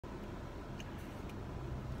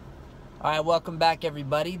Alright, welcome back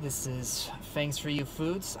everybody. This is Thanks For You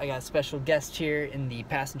Foods. I got a special guest here in the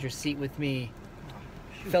passenger seat with me,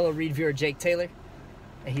 fellow reviewer Jake Taylor.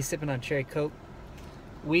 And he's sipping on cherry Coke.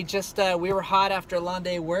 We were hot after a long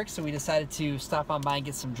day of work, so we decided to stop on by and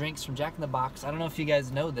get some drinks from Jack in the Box. I don't know if you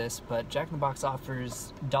guys know this, but Jack in the Box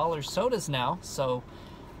offers dollar sodas now, so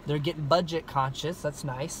they're getting budget conscious. That's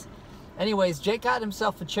nice. Anyways, Jake got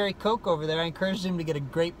himself a cherry Coke over there. I encouraged him to get a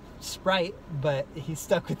grape Sprite, but he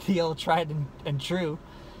stuck with the old tried and true.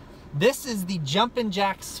 This is the Jumpin'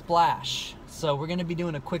 Jack Splash. So we're going to be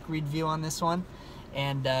doing a quick review on this one.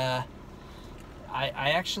 And I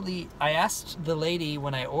asked the lady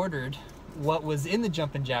when I ordered what was in the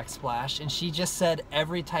Jumpin' Jack Splash, and she just said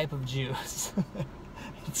every type of juice.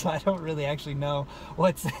 So I don't really actually know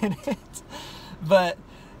what's in it. But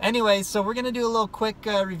anyway, so we're going to do a little quick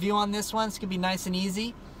review on this one. It's going to be nice and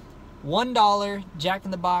easy. $1 Jack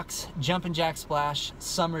in the Box Jumpin' Jack Splash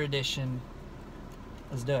Summer Edition.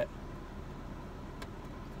 Let's do it.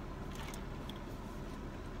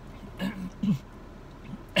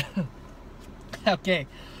 Okay.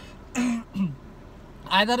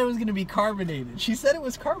 I thought it was going to be carbonated. She said it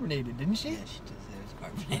was carbonated, didn't she? Yeah, she did say it was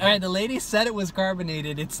carbonated. Alright, the lady said it was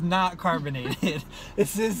carbonated. It's not carbonated.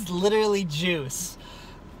 This is literally juice.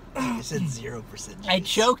 It said 0% juice. I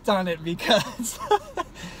choked on it because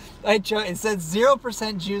it said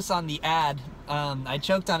 0% juice on the ad. I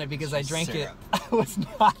choked on it because I drank syrup. it. I was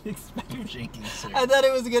not expecting. You're drinking syrup. I thought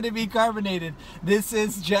it was going to be carbonated. This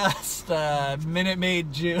is just Minute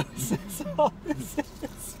Maid juice. That's all this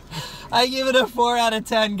is. I give it a 4 out of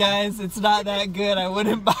 10, guys. It's not that good. I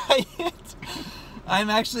wouldn't buy it.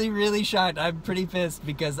 I'm actually really shocked. I'm pretty pissed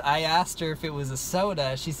because I asked her if it was a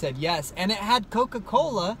soda. She said yes, and it had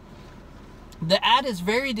Coca-Cola. The ad is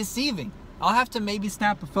very deceiving. I'll have to maybe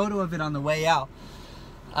snap a photo of it on the way out.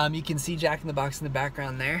 You can see Jack in the Box in the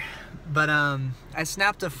background there. But I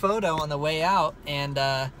snapped a photo on the way out, and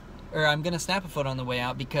or I'm gonna snap a photo on the way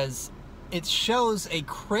out because it shows a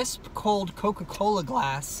crisp, cold Coca-Cola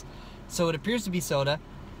glass, so it appears to be soda.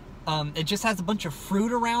 It just has a bunch of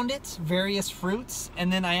fruit around it, various fruits.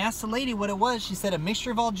 And then I asked the lady what it was. She said a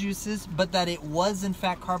mixture of all juices, but that it was in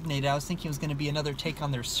fact carbonated. I was thinking it was going to be another take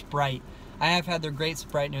on their Sprite. I have had their great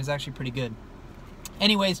Sprite, and it was actually pretty good.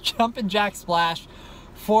 Anyways, Jumpin' Jack Splash,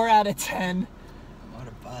 4 out of 10. What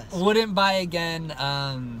a buzz. Wouldn't buy again.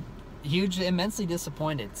 Immensely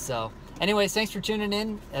disappointed. So anyways, thanks for tuning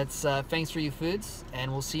in. It's Thanks For You Foods,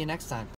 and we'll see you next time.